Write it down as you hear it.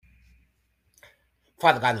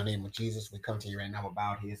Father God, in the name of Jesus, we come to you right now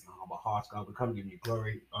about his and our hearts, God. We come to give you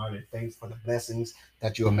glory, honor, and thanks for the blessings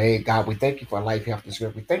that you have made, God. We thank you for life, health, and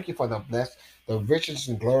strength. We thank you for the riches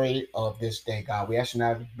and glory of this day, God. We ask you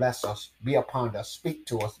now to bless us, be upon us, speak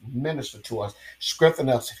to us, minister to us, strengthen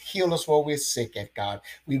us, heal us where we're sick at, God.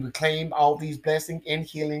 We reclaim all these blessings and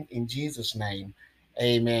healing in Jesus' name.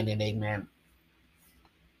 Amen and amen.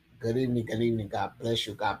 Good evening, good evening. God bless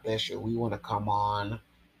you. God bless you. We want to come on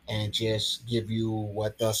and just give you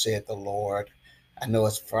what thus said the Lord. I know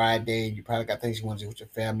it's Friday. You probably got things you want to do with your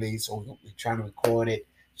family, so we're trying to record it.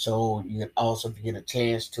 So you can also, if you get a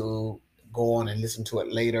chance to go on and listen to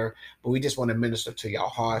it later. But we just want to minister to your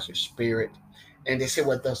hearts, your spirit, and to say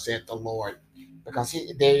what thus said the Lord. Because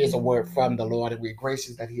there is a word from the Lord, and we're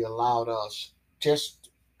gracious that He allowed us just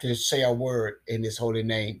to say a word in His holy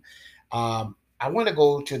name. I want to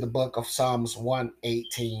go to the book of Psalms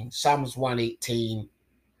 118. Psalms 118.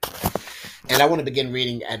 And I want to begin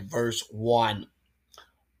reading at verse 1.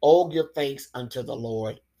 Oh, give thanks unto the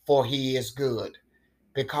Lord, for he is good,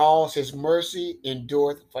 because his mercy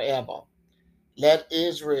endureth forever. Let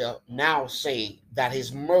Israel now say that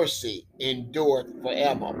his mercy endureth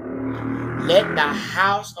forever. Let the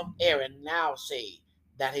house of Aaron now say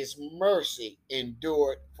that his mercy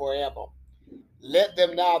endureth forever. Let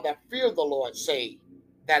them now that fear the Lord say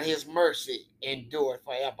that his mercy endureth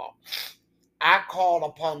forever. I called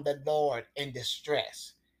upon the Lord in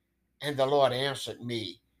distress, and the Lord answered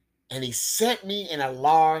me, and he set me in a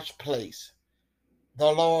large place.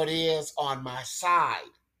 The Lord is on my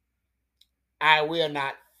side. I will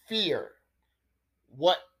not fear.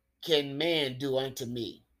 What can man do unto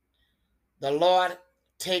me? The Lord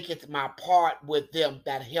taketh my part with them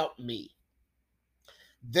that help me.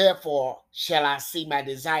 Therefore shall I see my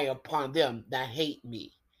desire upon them that hate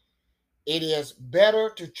me. It is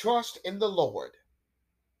better to trust in the Lord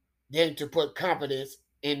than to put confidence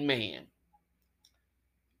in man.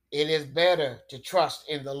 It is better to trust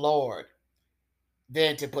in the Lord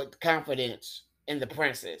than to put confidence in the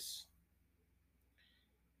princes.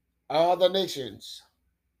 All the nations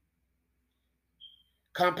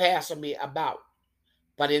compass me about,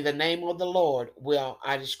 but in the name of the Lord will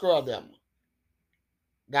I destroy them.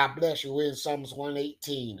 God bless you. We're in Psalms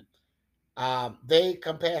 118. They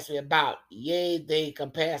compass me about, yea, they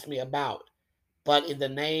compass me about, but in the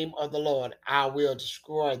name of the Lord I will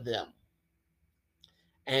destroy them.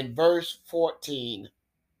 And verse 14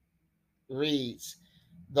 reads,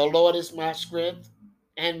 the Lord is my strength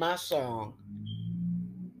and my song,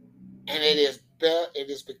 and it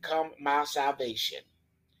is become my salvation.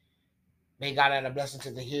 May God add a blessing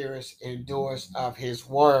to the hearers and doers of his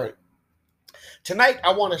word. Tonight,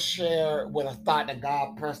 I want to share with a thought that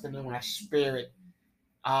God pressed into my spirit.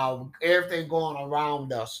 Everything going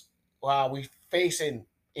around us while we facing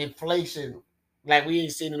inflation like we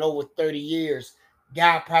ain't seen in over 30 years.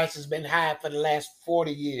 Gas prices been high for the last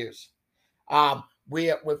 40 years.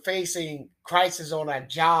 We're facing crisis on our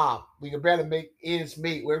job. We can barely make ends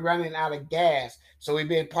meet. We're running out of gas. So we've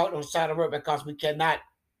been parked on the side of the road because we cannot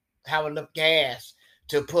have enough gas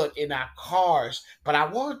to put in our cars. But I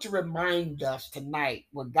want to remind us tonight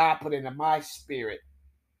what God put into my spirit.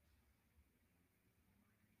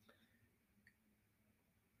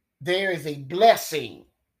 There is a blessing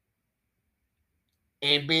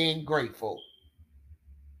in being grateful.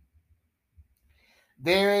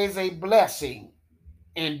 There is a blessing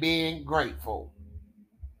in being grateful.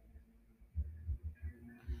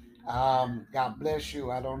 God bless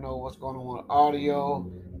you. I don't know what's going on with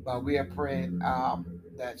audio, but we are praying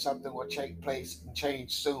that something will take place and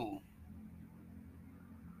change soon.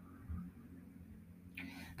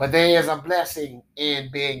 But there is a blessing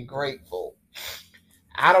in being grateful.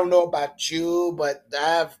 I don't know about you, but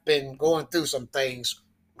I've been going through some things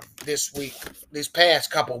this week, these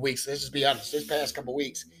past couple of weeks. Let's just be honest, this past couple of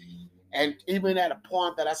weeks. And even at a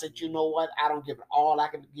point that I said, you know what, I don't give it all I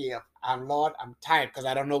can give. Lord, I'm tired because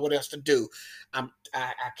I don't know what else to do. I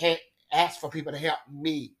can't ask for people to help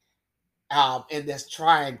me in this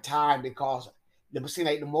trying time because it seems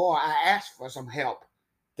like the more I ask for some help,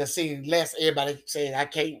 the seems less everybody saying I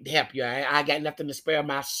can't help you. I got nothing to spare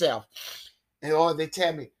myself. And or they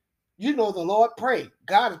tell me, you know the Lord, pray.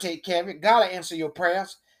 God will take care of it. God will answer your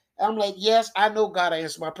prayers. I'm like, yes, I know God will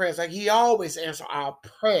answer my prayers. Like he always answers our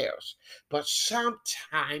prayers. But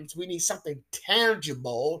sometimes we need something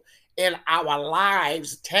tangible in our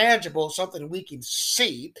lives, tangible, something we can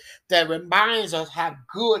see that reminds us how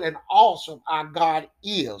good and awesome our God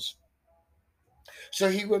is. So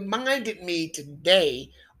he reminded me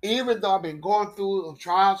today, even though I've been going through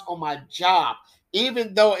trials on my job,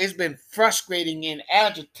 even though it's been frustrating and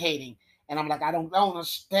agitating, And I'm like, I don't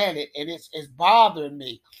understand it. And it's bothering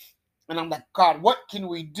me. And I'm like, God, what can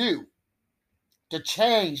we do to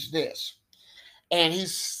change this? And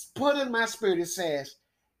he's put in my spirit, it says,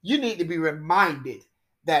 you need to be reminded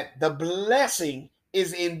that the blessing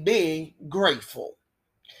is in being grateful.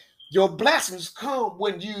 Your blessings come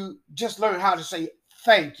when you just learn how to say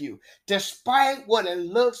thank you. Despite what it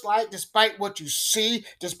looks like, despite what you see,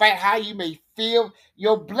 despite how you may feel,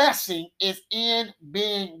 your blessing is in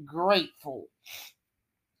being grateful.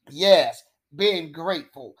 Yes, being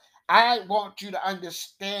grateful. I want you to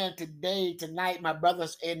understand today, tonight, my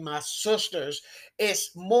brothers and my sisters,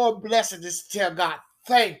 it's more blessed to tell God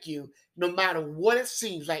thank you, no matter what it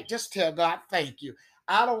seems like. Just tell God thank you.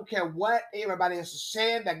 I don't care what everybody is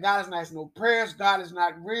saying, that God is not answering no prayers, God is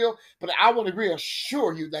not real, but I want to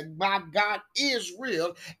reassure you that my God is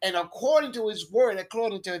real, and according to his word,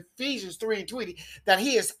 according to Ephesians 3:20, that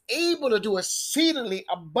he is able to do exceedingly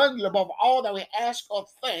abundantly above all that we ask or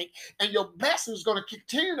think, and your blessing is going to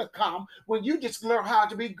continue to come when you just learn how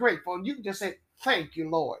to be grateful, and you can just say, thank you,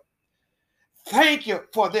 Lord. Thank you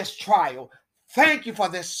for this trial. Thank you for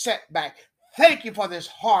this setback. Thank you for this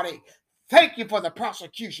heartache. Thank you for the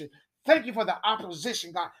prosecution. Thank you for the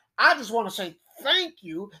opposition, God. I just want to say thank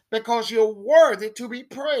you because you're worthy to be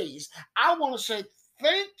praised. I want to say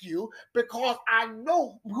thank you because I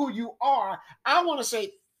know who you are. I want to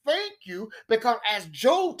say thank you because as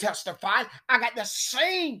Job testified, I got the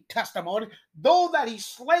same testimony. Though that he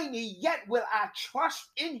slay me, yet will I trust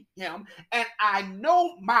in him, and I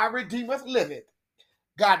know my Redeemer liveth.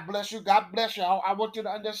 God bless you. God bless you. I want you to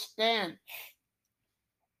understand,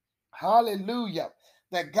 hallelujah,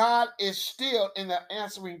 that God is still in the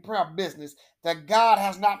answering prayer business, that God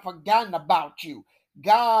has not forgotten about you.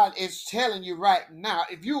 God is telling you right now,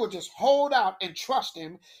 if you will just hold out and trust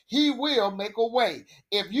him, he will make a way.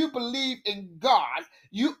 If you believe in God,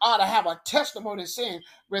 you ought to have a testimony saying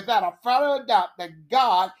without a further doubt that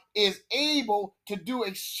God is able to do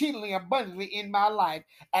exceedingly abundantly in my life.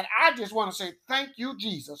 And I just want to say thank you,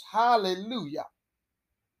 Jesus. Hallelujah.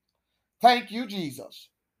 Thank you, Jesus.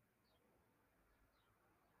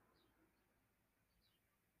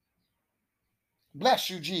 Bless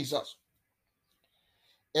you, Jesus.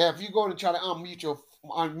 If you go to try to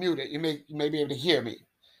unmute it, you may be able to hear me.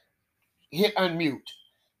 Hit unmute.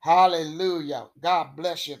 Hallelujah. God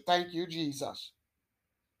bless you. Thank you, Jesus.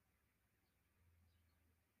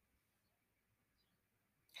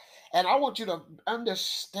 And I want you to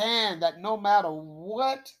understand that no matter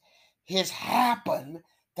what has happened,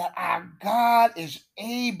 that our God is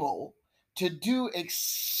able to do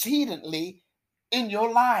exceedingly in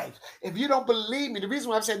your life. If you don't believe me, the reason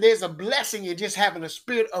why I'm saying there's a blessing in just having a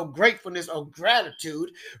spirit of gratefulness or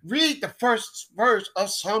gratitude, read the first verse of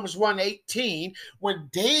Psalms 118 when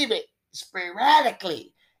David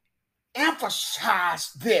sporadically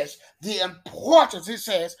emphasized this, the importance. He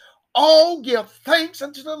says, oh, give thanks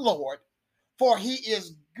unto the Lord, for he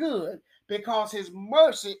is good, because his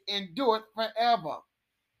mercy endureth forever.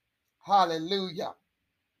 Hallelujah.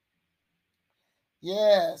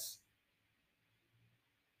 Yes.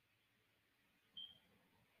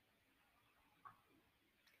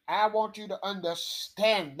 I want you to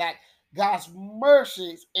understand that God's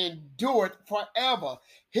mercies endure forever.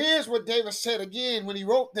 Here's what David said again when he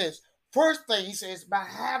wrote this. First thing he says, by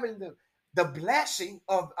having the blessing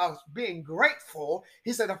of being grateful,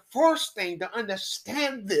 he said the first thing to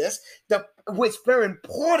understand this, what's very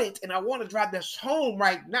important, and I want to drive this home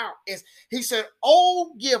right now, is he said,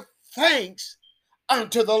 oh, give thanks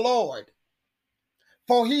unto the Lord,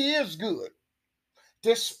 for he is good.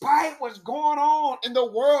 Despite what's going on in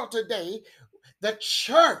the world today, the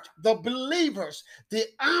church, the believers, the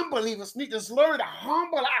unbelievers need to learn to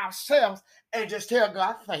humble ourselves and just tell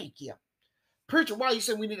God, thank you. Preacher, why you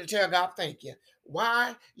say we need to tell God thank you?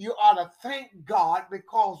 Why? You ought to thank God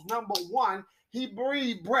because, number one, he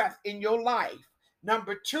breathed breath in your life.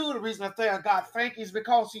 Number two, the reason I tell God thank you is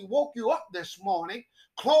because he woke you up this morning,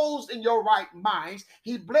 closed in your right minds.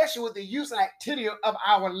 He blessed you with the use and activity of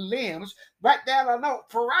our limbs. Right there, I know,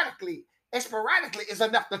 sporadically is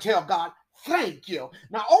enough to tell God thank you.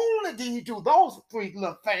 Not only did he do those three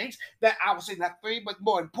little things that I was saying that three, but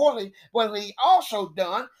more importantly, what he also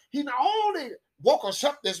done, he not only woke us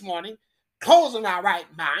up this morning, closing our right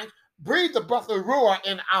minds, breathe the breath of Ruah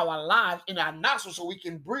in our lives, in our nostrils, so we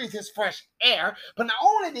can breathe his fresh air. But not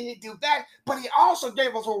only did he do that, but he also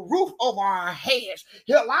gave us a roof over our heads.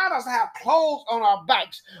 He allowed us to have clothes on our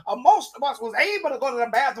backs. Most of us was able to go to the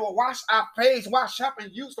bathroom, wash our face, wash up,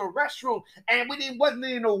 and use the restroom, and wasn't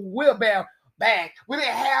in no wheelbarrow. bag. We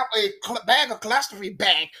didn't have a bag of cholesterol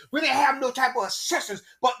bag. We didn't have no type of assistance.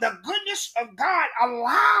 But the goodness of God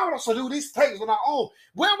allowed us to do these things on our own.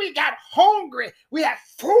 When we got hungry, we had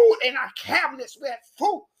food in our cabinets. We had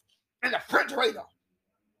food in the refrigerator.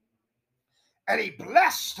 And he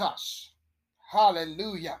blessed us.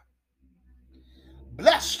 Hallelujah.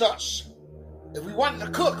 Blessed us. If we wanted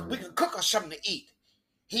to cook, we could cook us something to eat.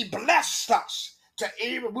 He blessed us to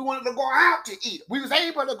even, we wanted to go out to eat. We was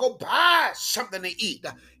able to go buy something to eat.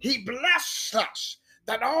 He blessed us.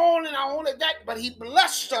 Not only that, but he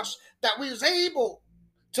blessed us that we was able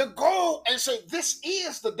to go and say, this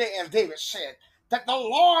is the day, as David said, that the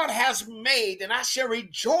Lord has made, and I shall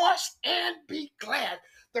rejoice and be glad.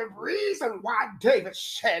 The reason why David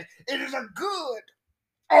said, it is a good,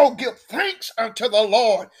 oh, give thanks unto the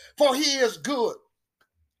Lord, for he is good.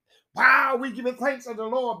 Why are we giving thanks unto the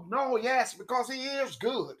Lord? No, yes, because he is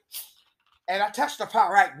good. And I testify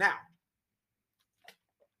right now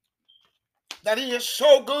that he is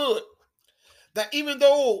so good that even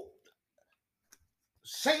though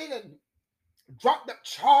Satan dropped the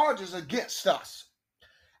charges against us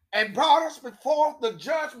and brought us before the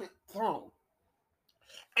judgment throne,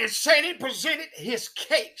 and Satan presented his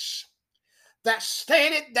case that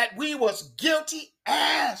stated that we was guilty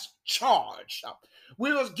as charged.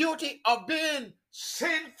 We was guilty of being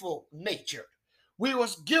sinful nature. We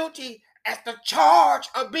was guilty at the charge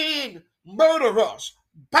of being murderers,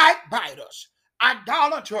 backbiters,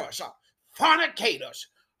 idolaters, fornicators,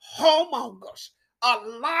 homongers,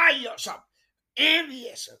 liars,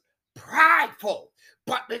 envious, prideful.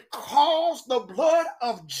 But because the blood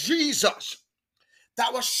of Jesus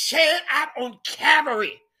that was shed out on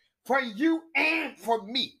Calvary for you and for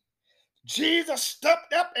me, Jesus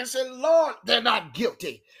stepped up and said, Lord, they're not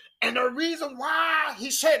guilty. And the reason why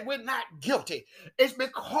he said we're not guilty is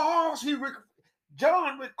because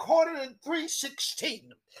John recorded in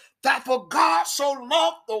 3:16 that for God so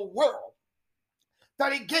loved the world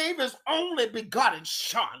that he gave his only begotten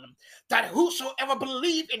Son, that whosoever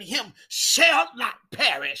believe in him shall not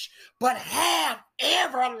perish, but have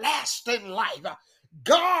everlasting life.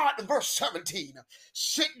 God, verse 17,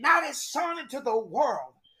 sent not his Son into the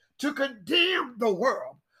world to condemn the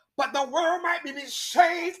world, but the world might be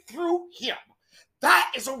saved through him.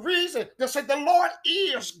 That is a reason to say the Lord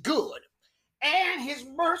is good, and his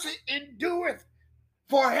mercy endureth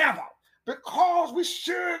forever, because we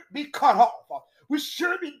should be cut off. We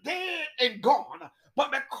should be dead and gone.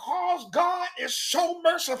 But because God is so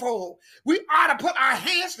merciful, we ought to put our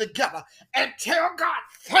hands together and tell God,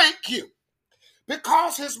 thank you.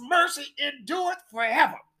 Because his mercy endureth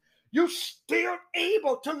forever. You're still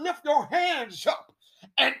able to lift your hands up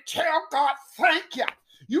and tell God, thank you.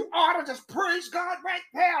 You ought to just praise God right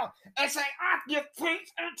there and say, I give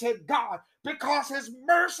thanks unto God because his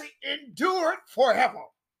mercy endured forever.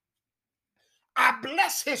 I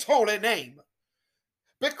bless his holy name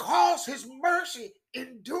because his mercy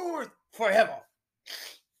endured forever.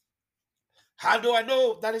 How do I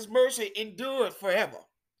know that his mercy endured forever?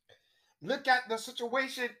 Look at the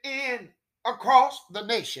situation across the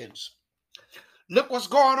nations. Look what's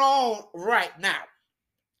going on right now.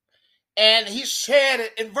 And he said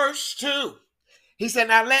it in verse 2. He said,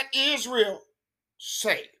 now let Israel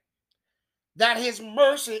say that his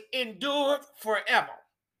mercy endured forever.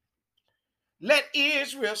 Let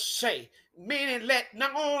Israel say, meaning let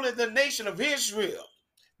not only the nation of Israel,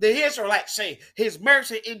 the Israelites say, his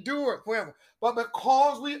mercy endured forever, but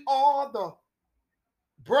because we are the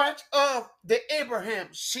branch of the Abraham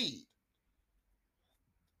seed,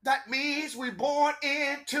 that means we're born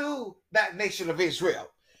into that nation of Israel.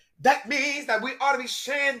 That means that we ought to be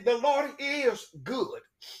saying the Lord is good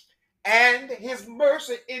and his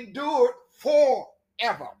mercy endured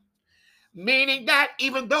forever. Meaning that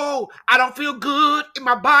even though I don't feel good in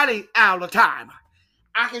my body all the time,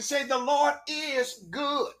 I can say the Lord is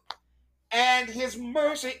good and his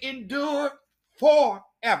mercy endured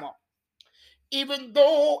forever. Even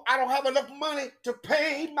though I don't have enough money to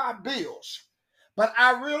pay my bills, but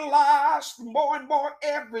I realize more and more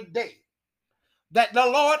every day that the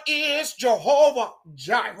Lord is Jehovah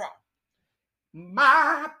Jireh,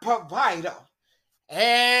 my provider,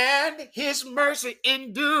 and his mercy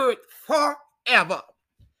endured forever.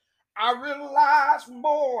 I realize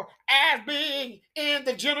more as being in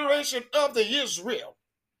the generation of the Israel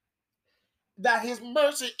that his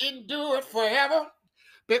mercy endured forever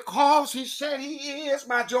because he said he is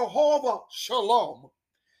my Jehovah Shalom.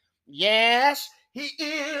 Yes, he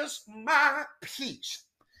is my peace.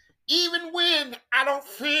 Even when I don't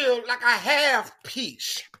feel like I have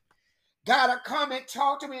peace, God will come and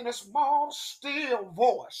talk to me in a small, still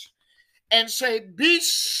voice and say, be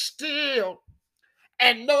still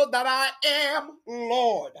and know that I am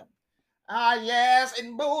Lord. Ah, yes,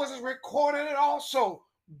 and Moses recorded it also.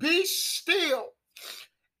 Be still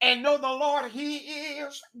and know the Lord, he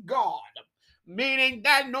is God. Meaning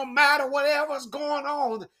that no matter whatever's going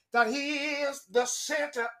on, that he is the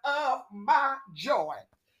center of my joy.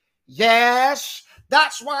 Yes,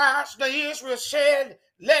 that's why the Israel said,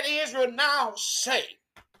 let Israel now say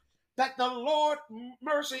that the Lord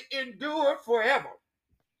mercy endured forever.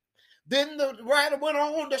 Then the writer went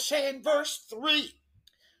on to say in verse 3,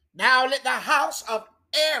 now let the house of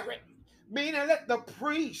Aaron, meaning let the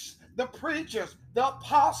priests, the preachers, the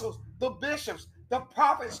apostles, the bishops, the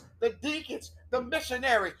prophets, the deacons, the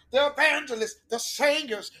missionaries, the evangelists, the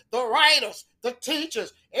singers, the writers, the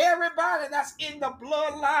teachers, everybody that's in the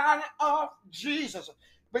bloodline of Jesus,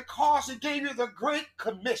 because he gave you the Great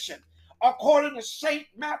Commission. According to St.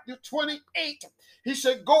 Matthew 28, he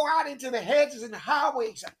said, go out into the hedges and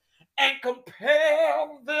highways and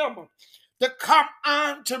compel them to come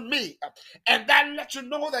unto me. And that lets you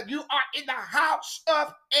know that you are in the house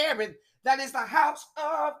of Aaron. That is the house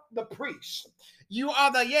of the priest. You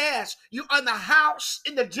are you are in the house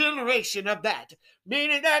in the generation of that.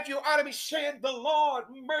 Meaning that you ought to be saying the Lord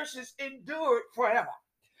mercies endured forever.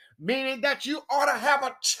 Meaning that you ought to have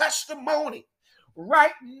a testimony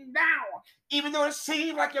right now. Even though it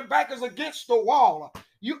seems like your back is against the wall,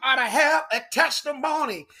 you ought to have a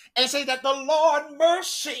testimony and say that the Lord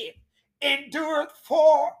mercy endured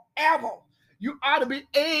forever. You ought to be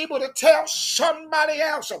able to tell somebody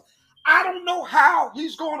else. I don't know how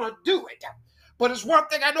he's going to do it, but it's one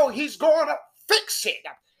thing I know, he's going to fix it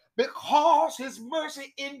because his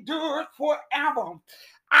mercy endured forever.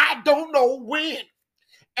 I don't know when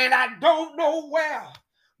and I don't know where,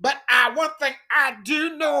 but one thing I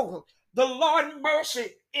do know, the Lord's mercy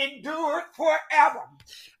endured forever.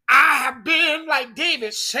 I have been, like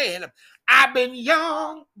David said, I've been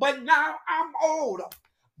young, but now I'm older.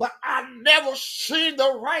 But I never seen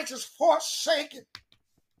the righteous forsaken,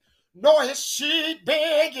 nor his seed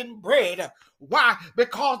begging bread. Why?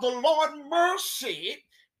 Because the Lord's mercy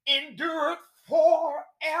endured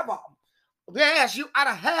forever. Yes, you ought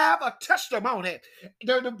to have a testimony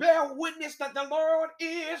to bear witness that the Lord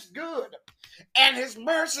is good and his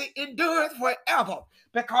mercy endureth forever,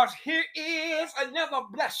 because here is another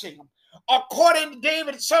blessing. According to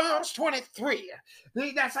David in Psalms 23,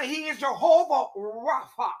 that say he is Jehovah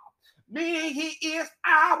Rapha, meaning he is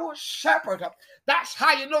our shepherd. That's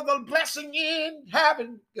how you know the blessing in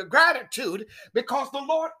having gratitude, because the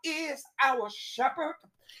Lord is our shepherd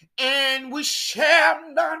and we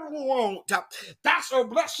shall not want. That's a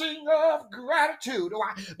blessing of gratitude.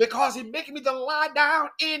 Why? Because he makes me to lie down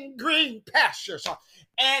in green pastures,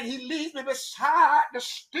 and he leads me beside the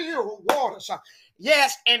still waters.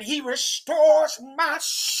 Yes, and he restores my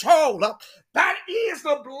soul. That is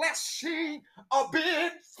the blessing of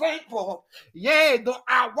being thankful. Yea, though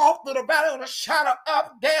I walk through the valley of the shadow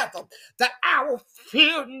of death, that I will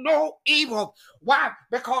fear no evil. Why?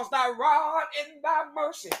 Because thy rod and thy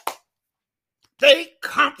mercy, they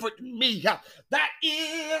comfort me. That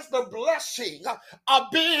is the blessing of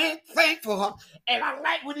being thankful. And I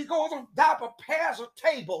like when he goes on, thou prepares a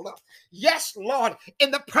table. Yes, Lord, in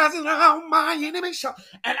the presence of my enemies.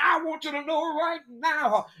 And I want you to know right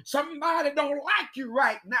now, somebody don't like you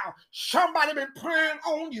right now. Somebody been praying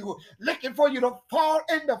on you, looking for you to fall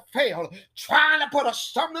and to fail, trying to put a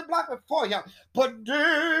stumbling block before you. But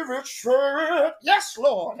David said, yes,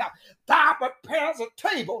 Lord, thou prepares a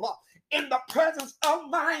table in the presence of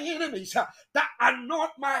my enemies, that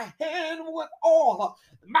anoint my hand with oil,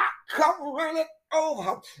 my cup runneth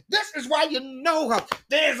over. This is why you know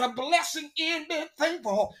there's a blessing in being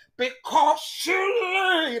thankful, because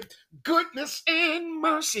surely goodness and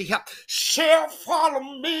mercy shall follow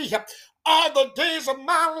me all the days of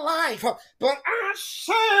my life, but I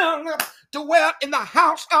shall dwell in the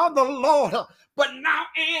house of the Lord, but now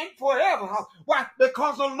and forever. Why?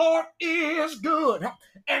 Because the Lord is good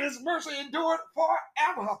and his mercy endured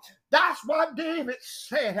forever. That's what David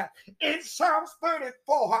said in Psalms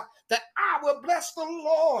 34, that I will bless the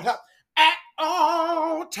Lord at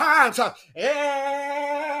all times. And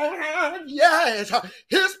yes,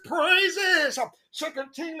 his praises shall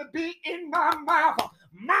continue to be in my mouth.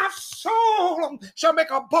 My soul shall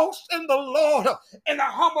make a boast in the Lord, and the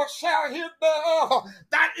humble shall hear thereof.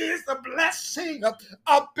 That is the blessing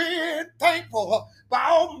of being thankful. But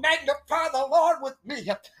oh, magnify the Lord with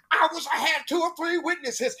me. I wish I had 2 or 3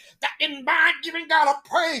 witnesses that in mind giving God a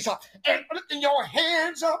praise and lifting your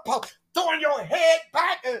hands up, throwing your head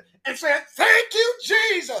back and saying, thank you,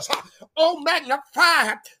 Jesus. Oh,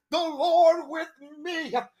 magnify the Lord with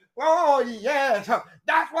me. Oh, yes.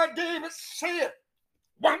 That's what David said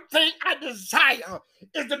One thing I desire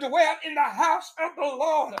is to dwell in the house of the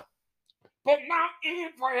Lord, but now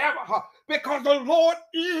and forever, because the Lord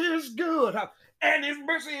is good, and his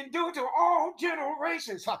mercy endures to all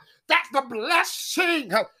generations. That's the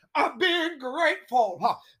blessing of being grateful.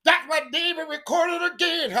 That's what David recorded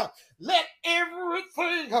again. Let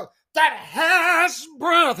everything that has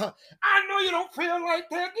breath. I know you don't feel like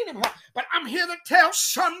that anymore, but I'm here to tell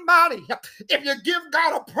somebody, if you give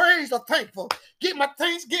God a praise or thankful, give him a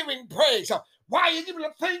thanksgiving praise. Why are you giving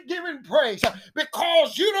a thanksgiving praise?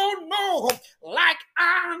 Because you don't know, like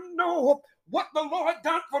I know, what the Lord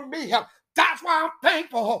done for me. That's why I'm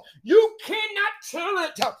thankful. You cannot tell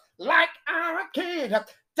it like I can.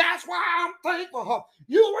 That's why I'm thankful.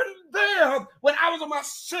 You weren't there when I was on my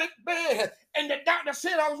sick bed and the doctor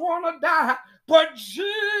said I was going to die. But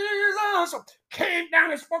Jesus came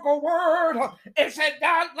down and spoke a word and said,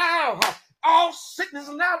 "Thou now, all sickness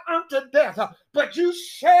is not unto death, but you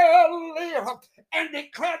shall live and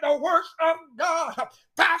declare the works of God."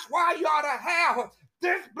 That's why you ought to have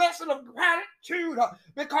this blessing of gratitude,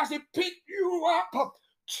 because he picked you up,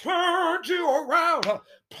 turned you around,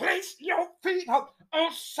 placed your feet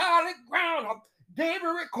on solid ground. David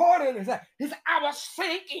recorded it. He said, "I was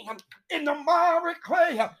sinking in the miry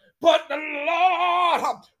clay, but the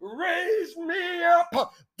Lord raised me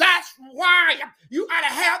up." That's why you ought to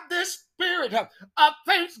have this spirit of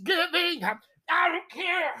thanksgiving. I don't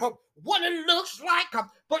care what it looks like,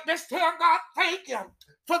 but just tell God thank you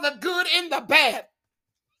for the good and the bad.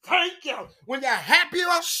 Thank you when you're happy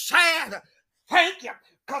or sad. Thank you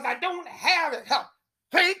because I don't have it.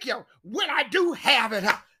 Thank you when I do have it.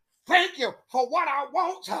 Thank you for what I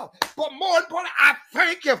want. But more importantly, I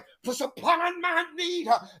thank you for supplying my need,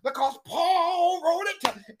 because Paul wrote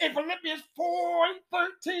it in Philippians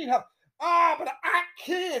 4:13. But I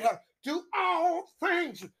can do all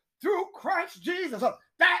things through Christ Jesus.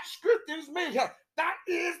 That scriptures me. That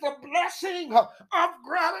is the blessing of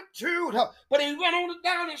gratitude. But he went on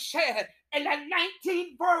down and said in the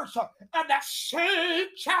 19th verse of that same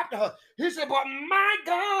chapter, he said, "But my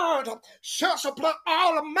God shall supply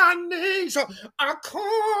all of my needs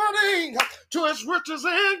according to his riches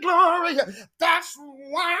and glory." That's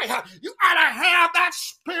why you ought to have that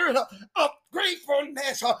spirit of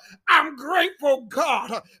gratefulness. I'm grateful,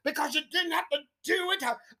 God, because you didn't have to do it.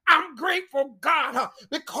 I'm grateful, God,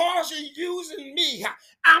 because you're using me.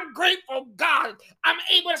 I'm grateful, God, I'm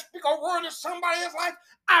able to speak a word in somebody else's life.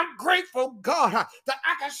 I'm grateful, God, that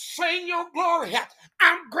I can sing your glory.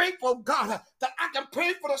 I'm grateful, God, that I can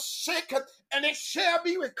pray for the sick and they shall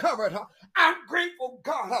be recovered. I'm grateful,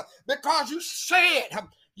 God, because you said,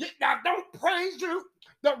 "Now don't praise you,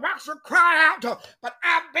 the rocks will cry out, but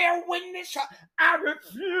I bear witness, I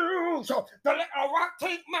refuse to let a rock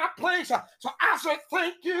take my place." So I say,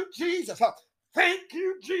 thank you, Jesus. Thank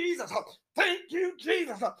you, Jesus. Thank you,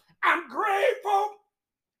 Jesus. I'm grateful.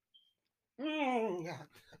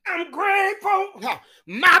 I'm grateful.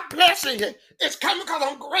 My blessing is coming because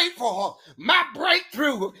I'm grateful. My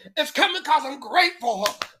breakthrough is coming because I'm grateful.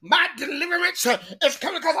 My deliverance is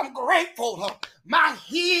coming because I'm grateful. My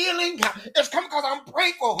healing is coming because I'm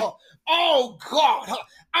grateful. Oh God,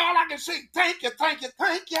 all I can say, thank you, thank you,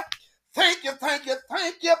 thank you, thank you, thank you,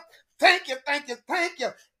 thank you, thank you, thank you, thank you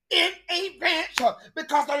in advance,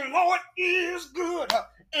 because the Lord is good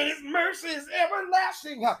and his mercy is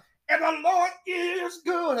everlasting. And the Lord is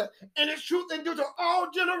good, and his truth endures to all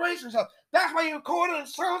generations. That's why he recorded in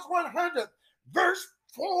Psalms 100, verse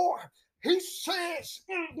 4. He says,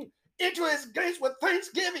 "Into his gates with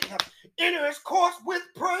thanksgiving, enter his courts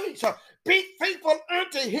with praise. Be faithful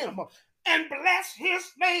unto him, and bless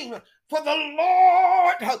his name. For the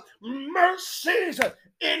Lord mercies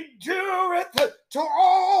endureth to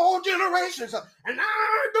all generations." And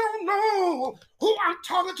I don't know who I'm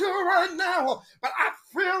talking to right now, but I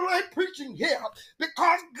feel like preaching here,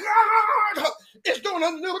 because God is doing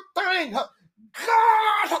a new thing.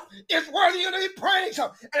 God is worthy of the praise.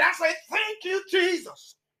 And I say, thank you,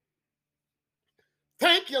 Jesus.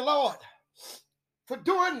 Thank you, Lord, for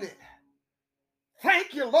doing it.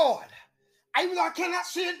 Thank you, Lord. Even though I cannot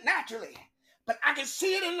see it naturally, but I can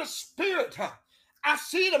see it in the spirit. I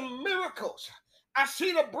see the miracles. I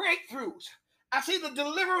see the breakthroughs. I see the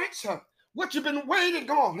deliverance. What you've been waiting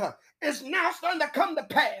on is now starting to come to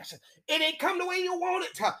pass. It ain't come the way you want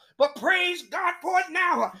it, but praise God for it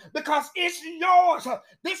now, because it's yours.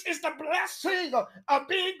 This is the blessing of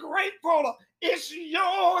being grateful. It's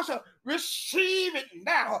yours. Receive it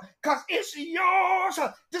now, because it's yours.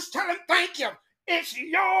 Just tell him thank you. It's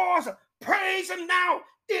yours. Praise him now.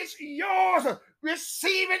 It's yours.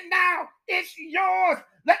 Receive it now. It's yours.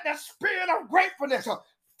 Let the spirit of gratefulness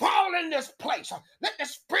fall in this place. Let the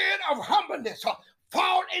spirit of humbleness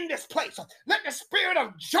fall in this place. Let the spirit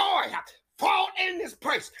of joy fall in this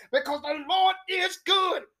place, because the Lord is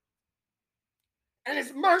good and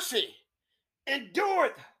his mercy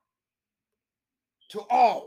endureth to all.